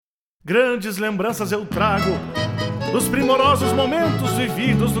Grandes lembranças eu trago dos primorosos momentos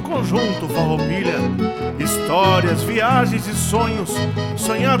vividos do Conjunto Farroupilha Histórias, viagens e sonhos,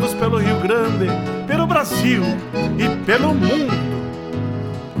 sonhados pelo Rio Grande, pelo Brasil e pelo mundo.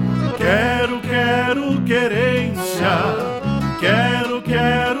 Quero, quero, querência. Quero,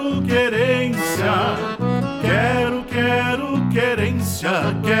 quero, querência. Quero, quero, querência.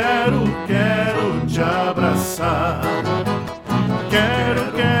 Quero, quero te abraçar.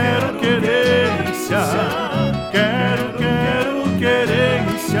 Quero, quero, querência. Quero, quero,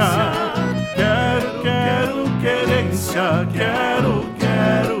 querência. Quero, quero, querência. Quero,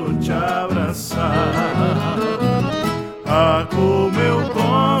 quero te abraçar. Ah, como eu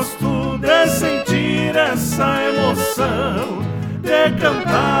gosto de sentir essa emoção, de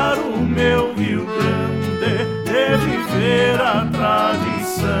cantar o meu Rio Grande, de viver a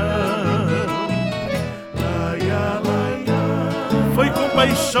tradição. Foi com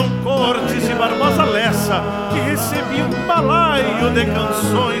Paixão Côrtes e Barbosa Lessa que recebi um balaio de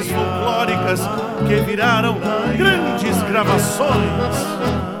canções folclóricas que viraram grandes gravações.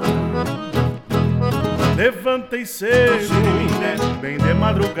 Levantei cedo, bem de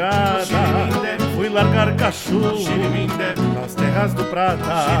madrugada, fui largar cachorro nas terras do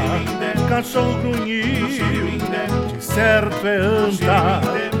Prata. Cachorro grunhiu, de certo é anta,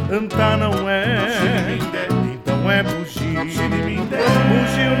 anta não é, então é bugio.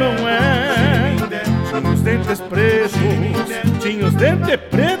 Bugio não é, tinha os dentes pretos, tinha os dentes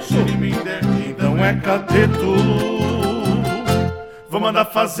pretos, então é cateto. Vou mandar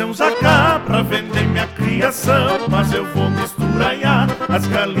fazer um jacá pra vender minha criação, mas eu vou misturar as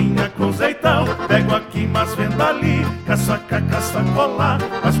galinhas com zeitão. Pego aqui, mas vendo ali, caçaca, caçacolar,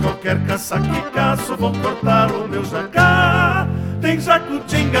 mas qualquer caça que caço, vou cortar o meu jacá. Tem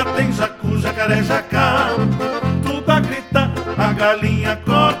jacutinga, tem jacu, jacaré, jacá, tudo a gritar, a galinha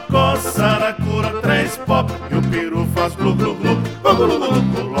corcó, saracura, três pop, e o peru faz glu, glu, glu, glu, glu, glu,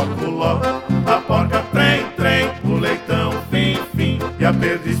 glu, glu, glu. A porca trem, trem, o leitão fim, fim, e a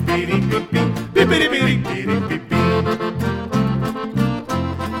perdiz pirim, pim, pim, pirim, pirim, pim, pim.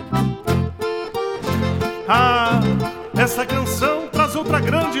 Ah, essa canção traz outra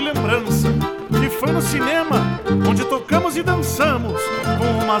grande lembrança, que foi no cinema, onde tocamos e dançamos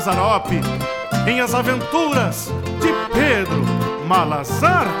com o Mazarope em As Aventuras de Pedro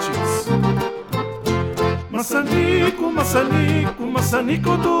Malasartes. Maçanico, maçanico,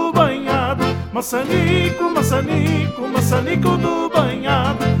 maçanico do banhado, maçanico, maçanico, maçanico do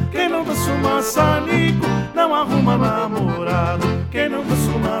banhado. Quem não dança o maçanico não arruma namorado. Quem não dança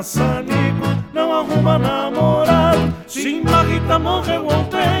o maçanico não arruma namorado. Chimarrita morreu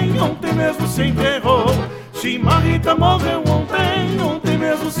ontem, ontem mesmo se enterrou. Chimarrita morreu ontem, ontem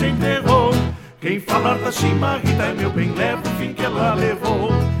mesmo se enterrou. Quem falar da chimarrita é meu bem, leva o fim que ela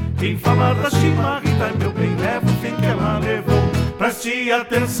levou. Quem falar da chimarrita é meu bem, leva o fim que ela levou. Preste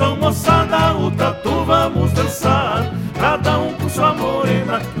atenção, moçada, o tatu vamos dançar, cada um com sua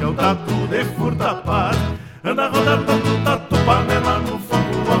morena, que é o Tatu-de-furta-par. Anda roda tatu, tatu, panela no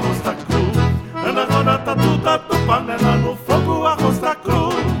fogo, arroz tá cru. Anda roda tatu, tatu, panela no fogo, arroz tá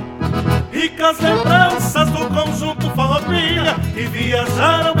cru. Ricas lembranças do Conjunto Farroupilha, que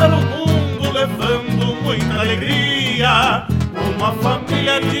viajaram pelo mundo levando muita alegria. Uma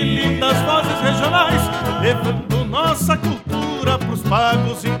família de lindas vozes regionais, levando nossa cultura pros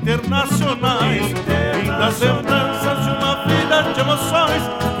pagos internacionais. Lindas lembranças de uma vida de emoções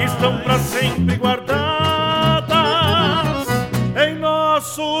que estão pra sempre guardadas em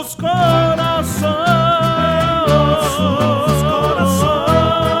nossos corações.